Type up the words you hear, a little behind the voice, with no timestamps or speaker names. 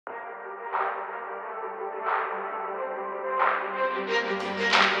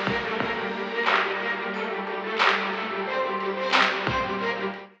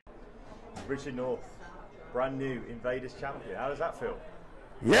Richard North, brand new Invaders champion. How does that feel?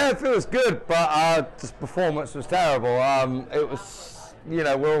 Yeah, it feels good, but this performance was terrible. It was, you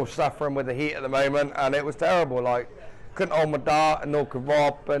know, we're all suffering with the heat at the moment, and it was terrible. Like, couldn't hold my dart, and nor could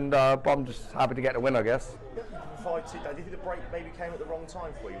Rob, and but I'm just happy to get the win, I guess. 5-2. Do you think the break maybe came at the wrong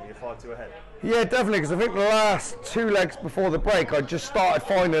time for you when you're 5-2 ahead? Yeah, definitely, because I think the last 2 legs before the break, I just started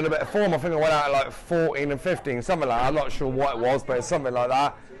finding a bit of form. I think I went out at like 14 and 15, something like that. I'm not sure what it was, but it's something like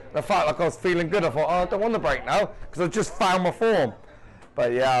that. And I felt like I was feeling good. I thought, oh, I don't want the break now, because I just found my form.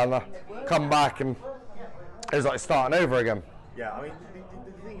 But yeah, and I come back and it was like starting over again. Yeah, I mean,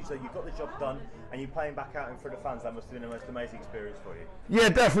 the thing is that you got the job done and you're playing back out in front of fans. That must have been the most amazing experience for you. Yeah,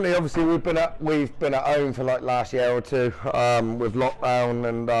 definitely. Obviously, we've been at home for like last year or two with lockdown,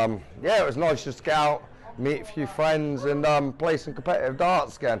 and yeah, it was nice just to get out, meet a few friends, and play some competitive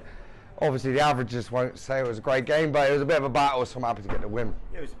darts again. Obviously, the averages won't say it was a great game, but it was a bit of a battle, so I'm happy to get the win.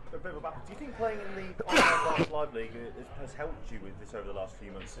 Yeah, it was a bit of a battle. Do you think playing in the Online Darts Live League has helped you with this over the last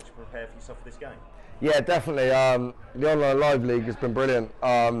few months to prepare for yourself for this game? Yeah, definitely. The Online Live League has been brilliant.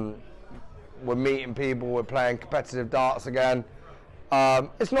 We're meeting people, we're playing competitive darts again.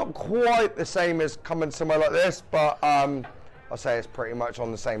 It's not quite the same as coming somewhere like this, but I'd say it's pretty much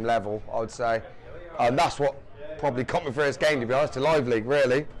on the same level, I would say. That's what probably got me through this game, to be honest, to Live League,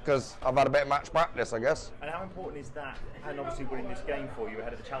 really, because I've had a bit of match practice, I guess. And how important is that, and obviously winning this game for you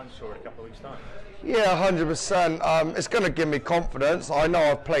ahead of the Challenge Tour in a couple of weeks' time? Yeah, 100%. It's going to give me confidence. I know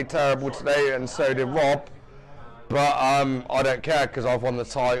I've played terrible today, and so did Rob, but I don't care because I've won the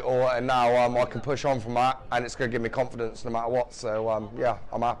title, and now I can push on from that, and it's going to give me confidence no matter what. So yeah,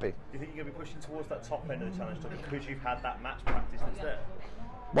 I'm happy. Do you think you're going to be pushing towards that top end of the Challenge Tour because you've had that match practice that's there?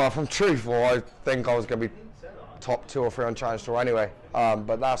 Well, if I'm truthful, I think I was going to be top 2 or 3 on Challenge Tour anyway,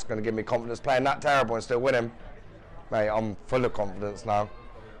 but that's going to give me confidence. Playing that terrible and still winning, mate, I'm full of confidence now.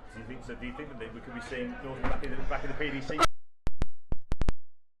 Do you think that we could be seeing North back in the PDC?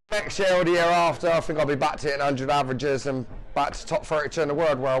 Next year or the year after, I think I'll be back to hitting 100 averages and back to top 32 in the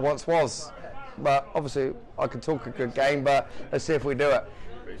world where I once was. But obviously, I can talk a good game, but let's see if we do it.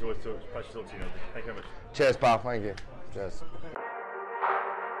 It's always a pleasure to talk to you, Neil. Thank you very much. Cheers, pal. Thank you. Cheers. Thank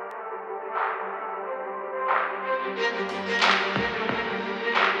you.